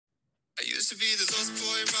I used to be the lost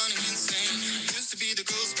boy running insane. I used to be the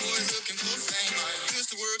ghost boy looking for fame. I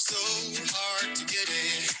used to work so hard to get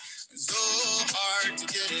it. So hard to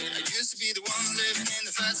get it. I used to be the one living in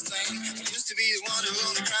the fast lane. I used to be the one who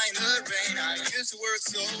only cried in the rain. I used to work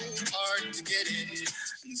so hard to get it.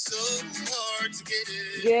 So hard to get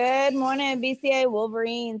it. Good morning, BCA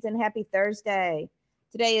Wolverines, and happy Thursday.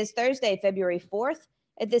 Today is Thursday, February 4th.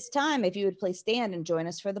 At this time, if you would please stand and join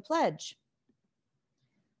us for the pledge.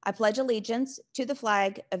 I pledge allegiance to the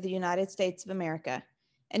flag of the United States of America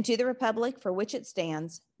and to the republic for which it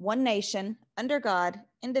stands, one nation, under God,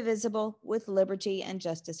 indivisible, with liberty and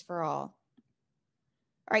justice for all.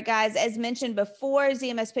 All right, guys, as mentioned before,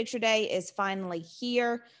 ZMS Picture Day is finally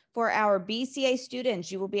here. For our BCA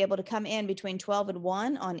students, you will be able to come in between 12 and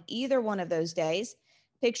 1 on either one of those days.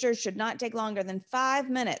 Pictures should not take longer than 5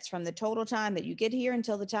 minutes from the total time that you get here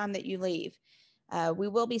until the time that you leave. We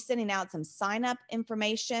will be sending out some sign-up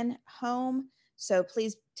information home, so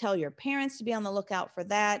please tell your parents to be on the lookout for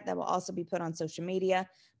that. That will also be put on social media,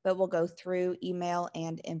 but we'll go through email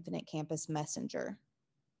and Infinite Campus Messenger.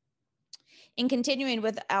 In continuing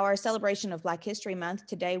with our celebration of Black History Month,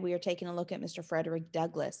 today we are taking a look at Mr. Frederick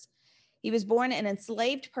Douglass. He was born an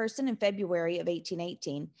enslaved person in February of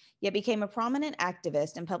 1818, yet became a prominent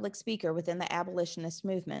activist and public speaker within the abolitionist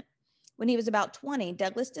movement. When he was about 20,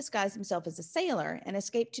 Douglass disguised himself as a sailor and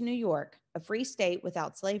escaped to New York, a free state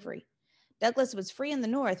without slavery. Douglass was free in the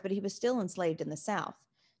North, but he was still enslaved in the South.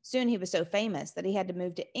 Soon he was so famous that he had to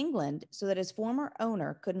move to England so that his former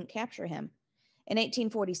owner couldn't capture him. In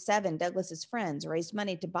 1847, Douglass's friends raised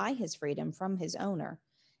money to buy his freedom from his owner,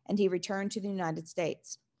 and he returned to the United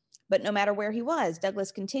States. But no matter where he was,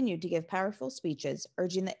 Douglass continued to give powerful speeches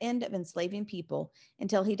urging the end of enslaving people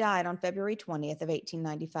until he died on February 20th of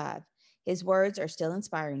 1895. His words are still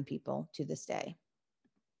inspiring people to this day.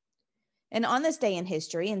 And on this day in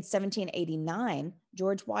history, in 1789,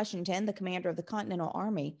 George Washington, the commander of the Continental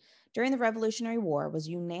Army during the Revolutionary War, was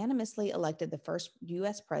unanimously elected the first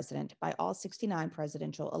U.S. president by all 69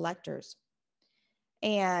 presidential electors.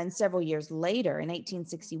 And several years later, in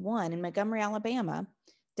 1861, in Montgomery, Alabama,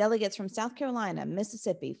 delegates from South Carolina,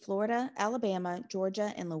 Mississippi, Florida, Alabama,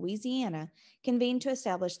 Georgia, and Louisiana convened to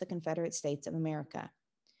establish the Confederate States of America.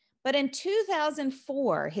 But in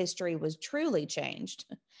 2004, history was truly changed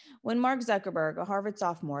when Mark Zuckerberg, a Harvard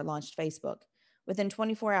sophomore, launched Facebook. Within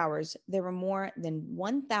 24 hours, there were more than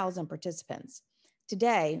 1,000 participants.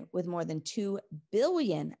 Today, with more than 2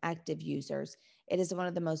 billion active users, it is one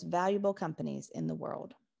of the most valuable companies in the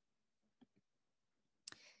world.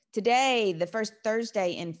 Today, the first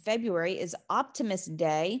Thursday in February, is Optimist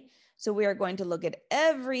Day. So we are going to look at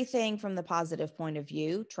everything from the positive point of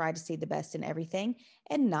view, try to see the best in everything,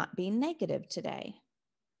 and not be negative today.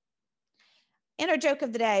 And our joke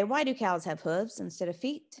of the day, why do cows have hooves instead of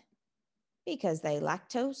feet? Because they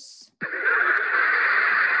lactose.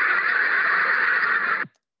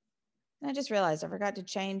 And I just realized I forgot to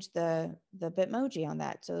change the Bitmoji on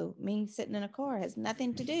that. So me sitting in a car has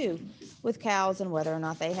nothing to do with cows and whether or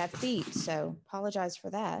not they have feet. So apologize for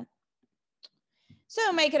that.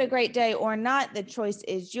 So make it a great day or not. The choice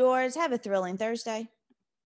is yours. Have a thrilling Thursday.